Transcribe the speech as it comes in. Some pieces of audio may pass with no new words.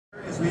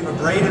we've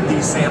abraded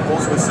these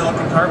samples with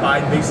silicon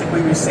carbide.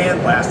 Basically, we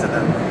sandblasted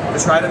them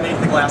to try to make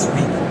the glass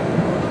weak.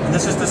 And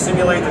this is to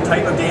simulate the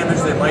type of damage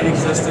that might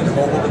exist in the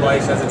mobile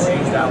device as it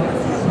changed out in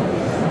the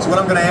field. So what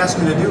I'm going to ask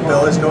you to do,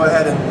 Bill, is go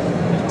ahead and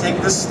take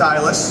this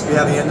stylus. We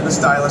have the end of the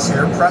stylus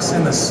here. Press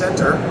in the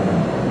center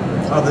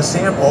of the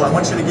sample. I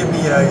want you to give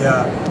me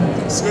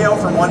a scale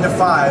from 1 to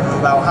 5 of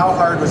about how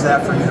hard was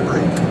that for you to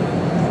break.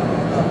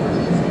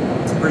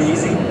 It's pretty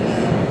easy.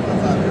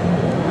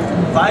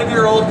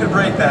 5-year-old could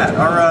break that.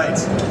 All right.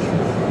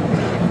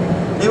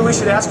 Maybe we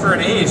should ask for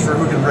an age for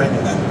who can break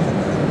it.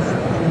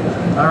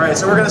 All right,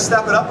 so we're going to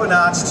step it up a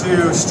notch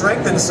to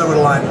strengthen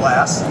soda-lime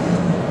glass.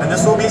 And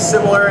this will be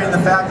similar in the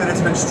fact that it's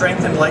been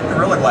strengthened like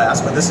Gorilla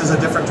Glass, but this is a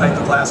different type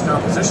of glass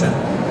composition.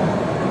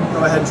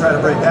 Go ahead and try to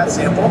break that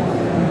sample.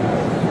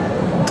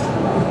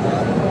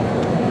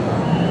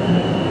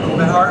 A little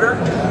bit harder.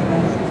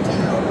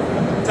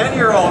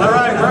 10-year-old. All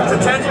right, we're up to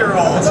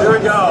 10-year-olds. Here we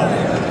go.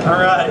 All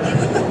right.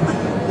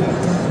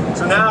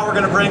 So now we're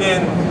going to bring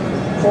in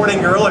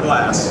Corning Gorilla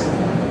Glass.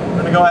 I'm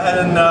going to go ahead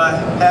and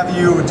have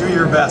you do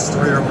your best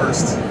or your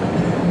worst.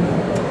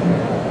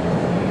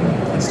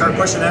 And start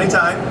pushing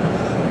anytime.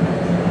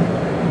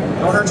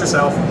 Don't hurt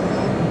yourself.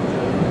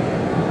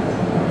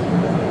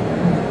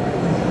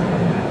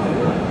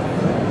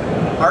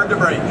 Hard to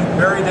break.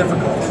 Very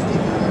difficult.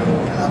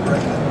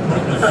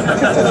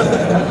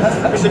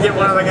 We should get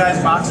one of the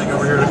guys boxing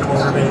over here to come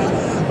over maybe.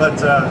 But,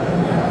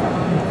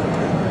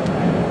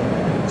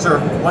 sure,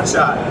 one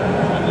shot.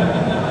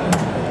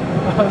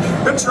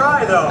 Good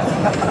try, though.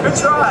 Good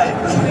try.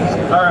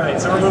 All right,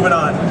 so we're moving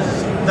on.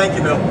 Thank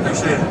you, Bill.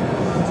 Appreciate it.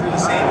 Through the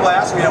same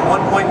glass, we have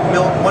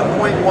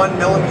 1.1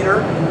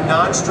 millimeter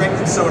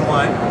non-strengthened soda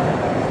lime.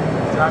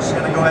 Josh is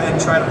going to go ahead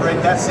and try to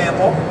break that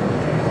sample.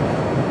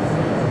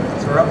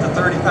 So we're up to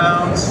 30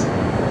 pounds.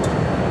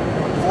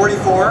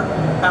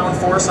 44-pound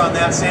force on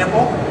that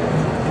sample.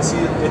 You can see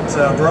it's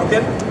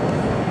broken.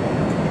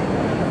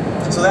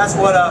 So that's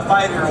what a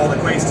 5-year-old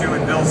equates to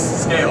in Bill's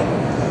scale.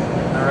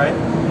 All right.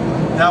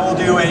 Now we'll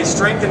do a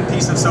strengthened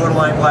piece of soda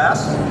lime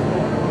glass.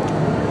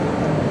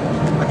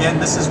 Again,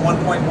 this is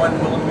 1.1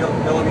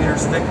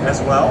 millimeters thick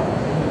as well.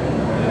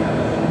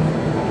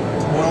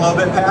 Going a little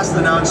bit past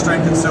the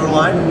non-strengthened soda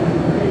lime.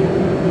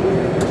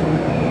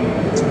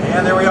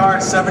 And there we are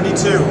at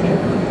 72.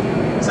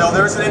 So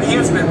there's an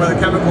enhancement with a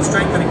chemical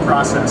strengthening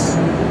process.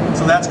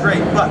 So that's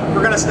great. But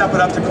we're going to step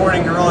it up to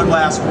Corning Gorilla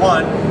Glass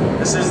 1.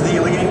 This is the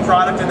leading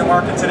product in the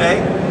market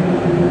today.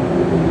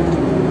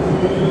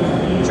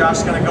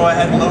 Josh's going to go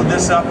ahead and load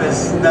this up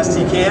as best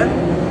he can.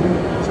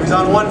 So he's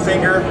on one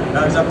finger,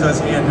 now he's up to his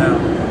hand now.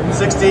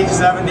 60,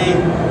 70,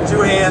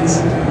 two hands,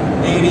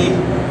 80.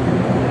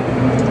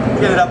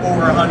 Get it up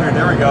over 100,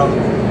 there we go.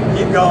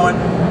 Keep going.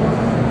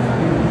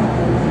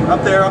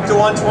 Up there, up to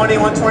 120,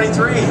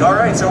 123. All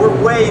right, so we're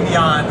way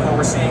beyond what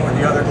we're seeing with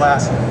the other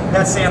glass.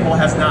 That sample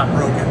has not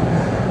broken.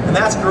 And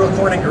that's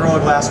Corning Gorilla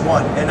Glass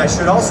 1. And I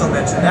should also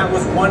mention, that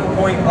was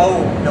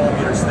 1.0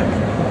 millimeters thick.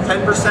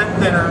 10%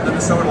 thinner than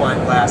the soda lime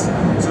glass,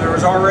 so there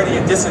was already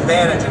a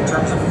disadvantage in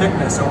terms of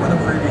thickness over the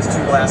previous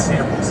two glass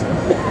samples.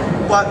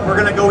 But we're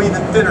going to go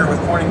even thinner with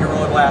Corning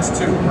Gorilla Glass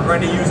 2. We're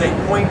going to use a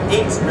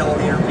 0.8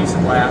 millimeter piece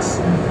of glass,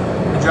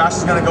 and Josh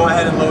is going to go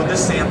ahead and load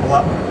this sample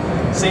up.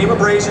 Same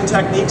abrasion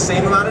technique,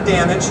 same amount of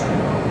damage.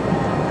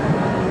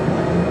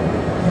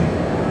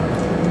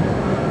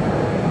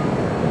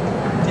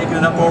 Taking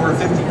it up over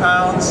 50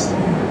 pounds.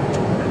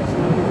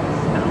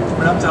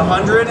 We're up to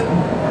 100.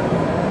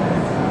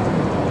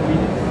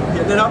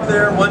 Getting it up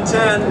there,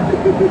 110.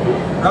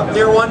 We're up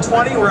near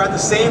 120. We're at the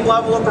same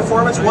level of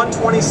performance,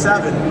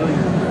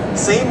 127.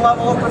 Same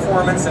level of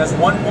performance as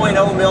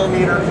 1.0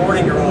 millimeter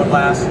Corning Gorilla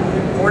Glass.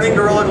 Corning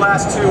Gorilla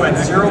Glass 2 at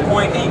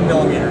 0.8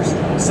 millimeters.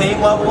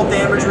 Same level of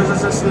damage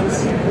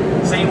resistance,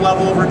 same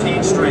level of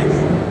retained strength.